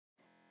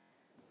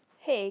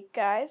Hey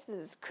guys,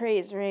 this is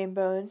Crazy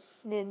Rainbow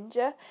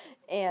Ninja,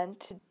 and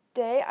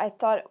today I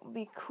thought it would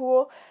be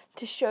cool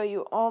to show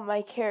you all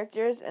my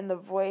characters and the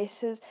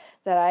voices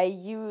that I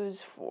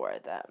use for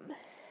them.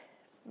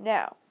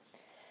 Now,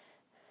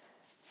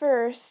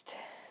 first,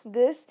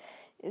 this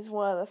is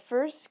one of the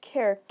first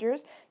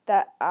characters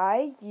that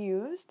I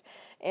used,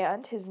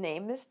 and his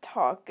name is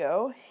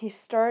Taco. He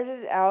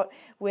started out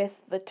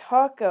with the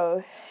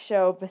Taco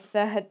Show, but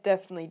that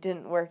definitely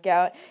didn't work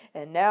out,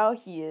 and now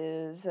he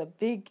is a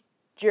big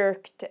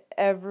jerk to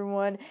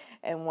everyone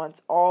and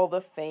wants all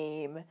the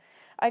fame.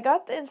 I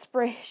got the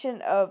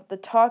inspiration of the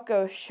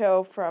Taco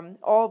Show from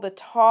all the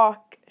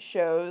talk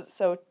shows,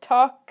 so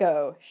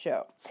Taco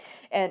Show.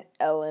 And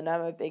Ellen,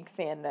 I'm a big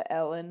fan of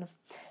Ellen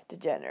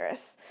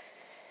DeGeneres.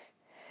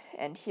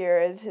 And here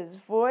is his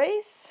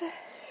voice.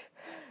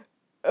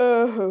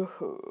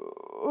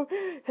 Oh,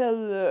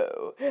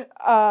 hello,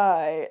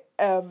 I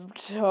am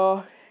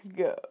Taco.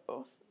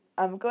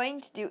 I'm going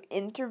to do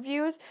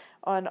interviews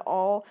on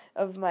all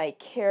of my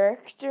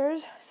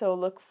characters, so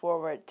look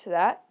forward to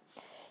that.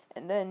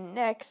 And then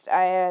next,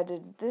 I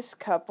added this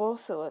couple,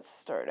 so let's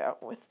start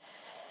out with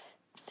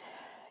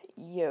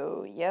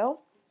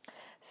Yo-Yo.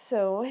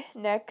 So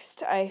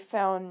next, I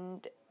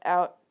found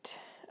out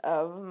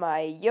of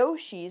my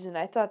Yoshis, and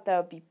I thought that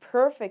would be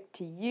perfect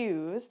to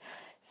use,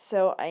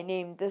 so I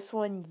named this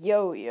one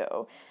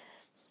Yo-Yo,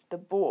 the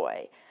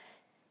boy.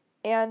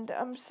 And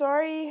I'm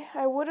sorry,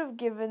 I would have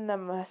given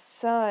them a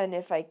son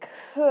if I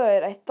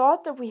could. I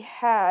thought that we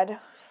had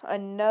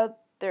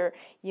another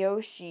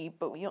Yoshi,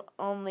 but we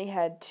only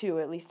had two.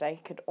 At least I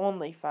could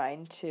only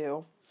find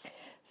two.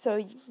 So,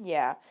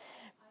 yeah.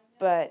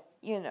 But,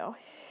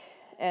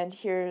 and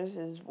here's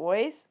his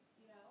voice.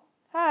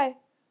 Hi,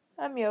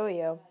 I'm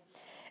Yo-Yo.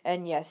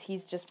 And yes,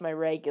 he's just my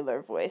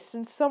regular voice,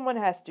 since someone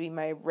has to be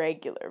my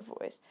regular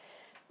voice.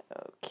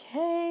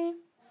 Okay.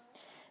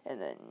 And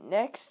then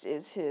next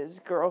is his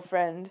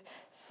girlfriend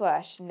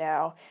 /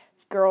 now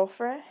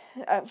girlfriend.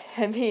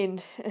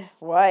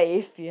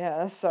 Wife.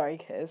 Yeah, sorry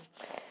guys.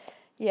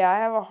 Yeah, I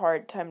have a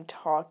hard time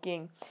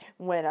talking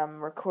when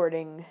I'm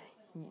recording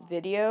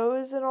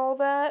videos and all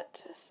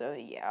that. So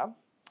yeah.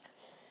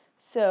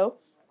 So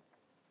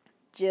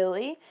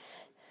Jilly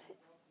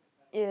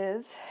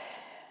is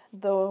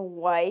the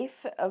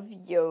wife of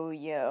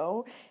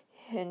Yo-Yo,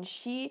 and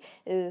she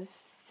is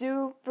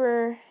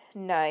super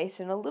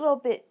nice and a little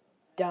bit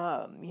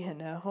dumb,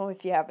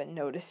 if you haven't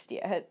noticed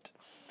yet.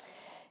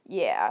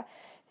 Yeah,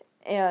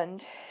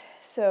 and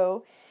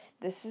so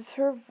this is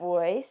her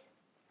voice.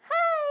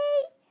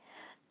 Hi,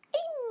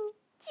 I'm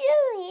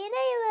Jilly, and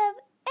I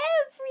love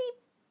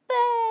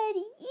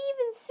everybody,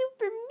 even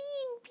super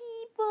mean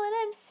people, and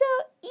I'm so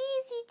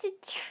easy to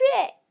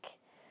trick.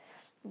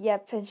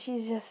 Yep, and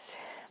she's just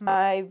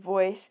my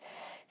voice,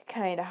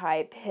 kind of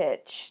high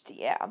pitched.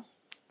 Yeah,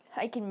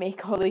 I can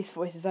make all these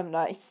voices. I'm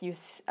not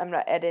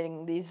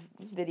editing these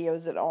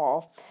videos at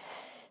all.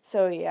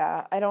 So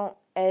yeah, I don't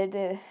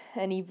edit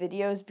any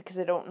videos because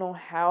I don't know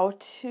how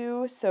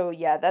to. So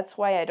yeah, that's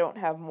why I don't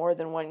have more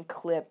than one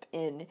clip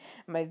in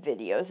my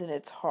videos, and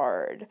it's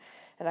hard.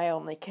 And I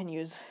only can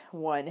use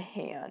one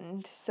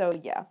hand. So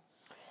yeah.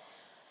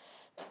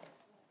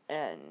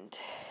 And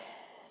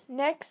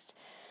next,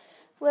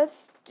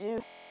 let's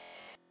do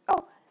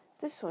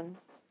this one.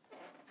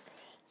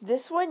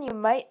 This one, you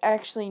might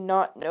actually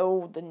not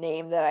know the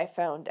name that I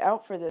found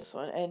out for this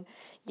one. And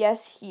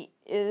yes, he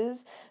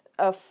is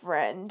a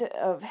friend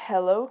of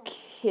Hello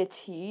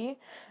Kitty,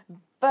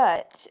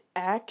 but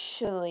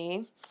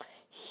actually,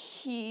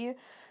 he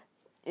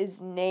is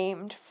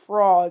named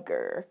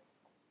Frogger.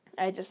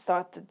 I just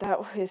thought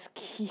that was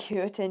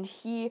cute, and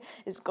he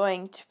is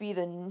going to be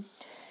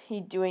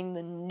doing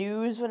the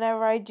news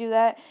whenever I do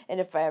that, and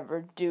if I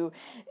ever do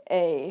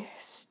a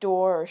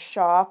store or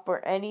shop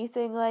or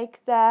anything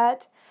like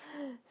that.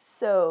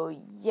 So,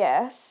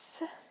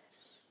 yes.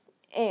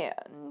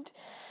 And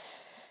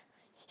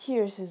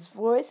here's his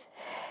voice.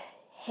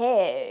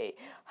 Hey,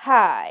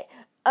 hi,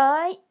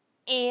 I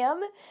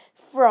am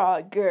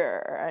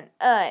Frogger, and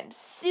I'm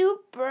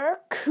super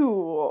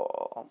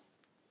cool.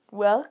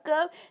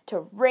 Welcome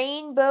to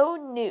Rainbow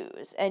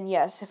News. And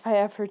yes, if I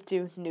ever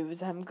do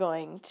news, I'm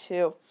going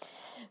to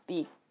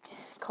be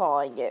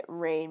calling it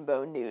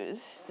Rainbow News,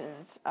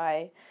 since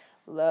I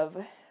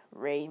love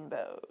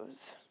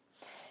rainbows.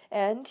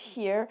 And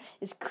here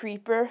is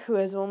Creeper, who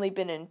has only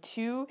been in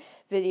 2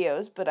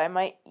 videos, but I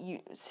might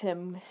use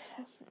him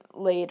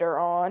later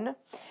on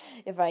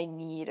if I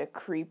need a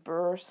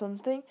creeper or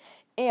something.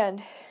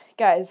 And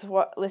guys,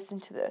 listen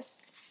to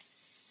this.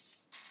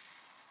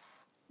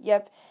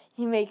 Yep,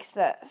 he makes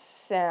that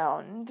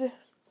sound.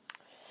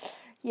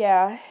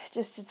 Yeah,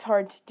 it's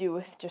hard to do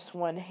with just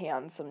one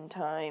hand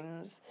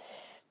sometimes.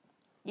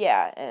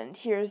 Yeah, and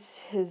here's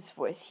his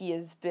voice. He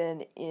has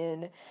been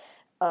in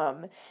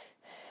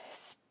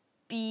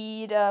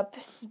Speed Up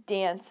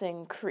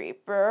Dancing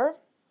Creeper.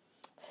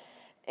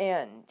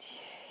 And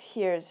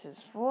here's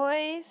his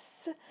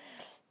voice.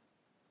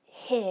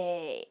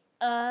 Hey,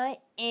 I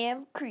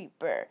am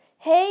Creeper.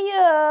 Hey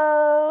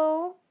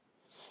yo!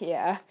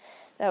 Yeah,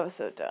 That was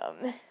so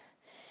dumb.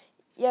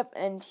 Yep,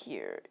 and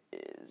here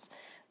is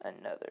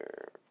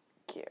another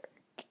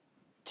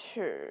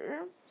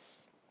character.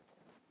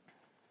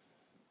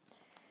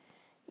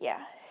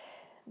 Yeah,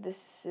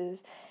 this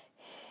is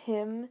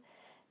him,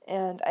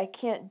 and I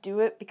can't do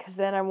it because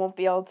then I won't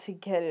be able to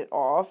get it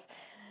off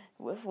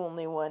with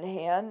only one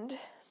hand.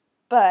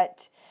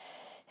 But,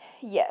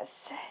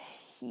 yes,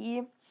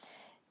 he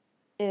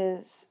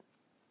is,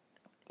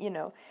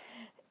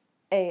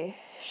 a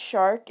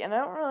shark, and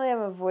I don't really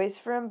have a voice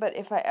for him, but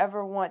if I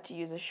ever want to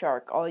use a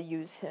shark, I'll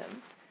use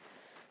him.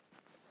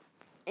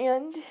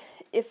 And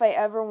if I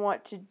ever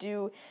want to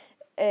do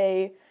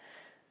a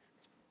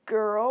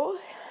girl,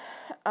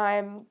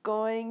 I'm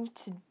going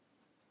to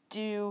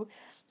do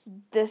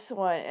this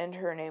one, and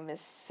her name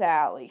is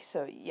Sally.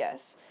 So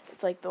yes,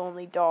 it's like the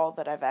only doll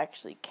that I've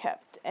actually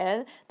kept.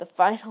 And the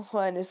final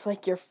one is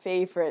like your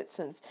favorite,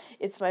 since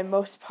it's my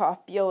most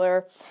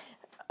popular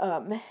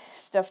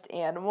stuffed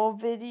animal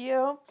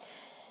video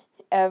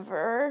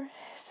ever.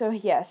 So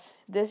yes,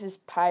 this is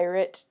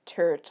Pirate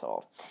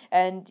Turtle.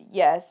 And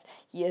yes,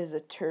 he is a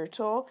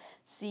turtle.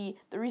 See,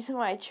 the reason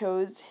why I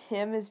chose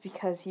him is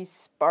because he's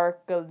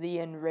sparkly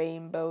and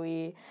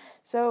rainbowy.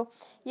 So,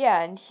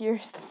 yeah, and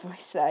here's the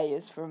voice that I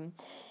use from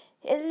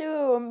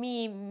 "Hello,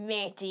 me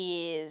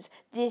mateys.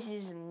 This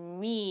is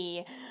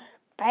me,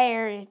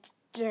 Pirate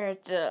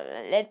Turtle.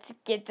 Let's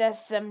get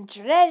us some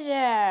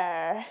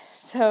treasure."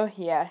 So,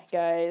 yeah,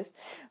 guys.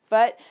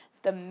 But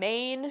the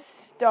main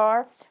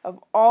star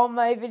of all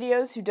my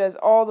videos, who does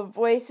all the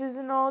voices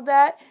and all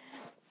that,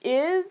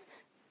 is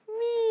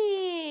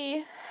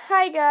me.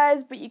 Hi,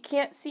 guys, but you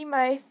can't see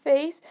my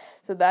face,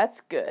 so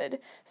that's good.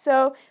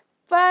 So,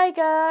 bye,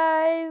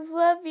 guys.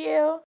 Love you.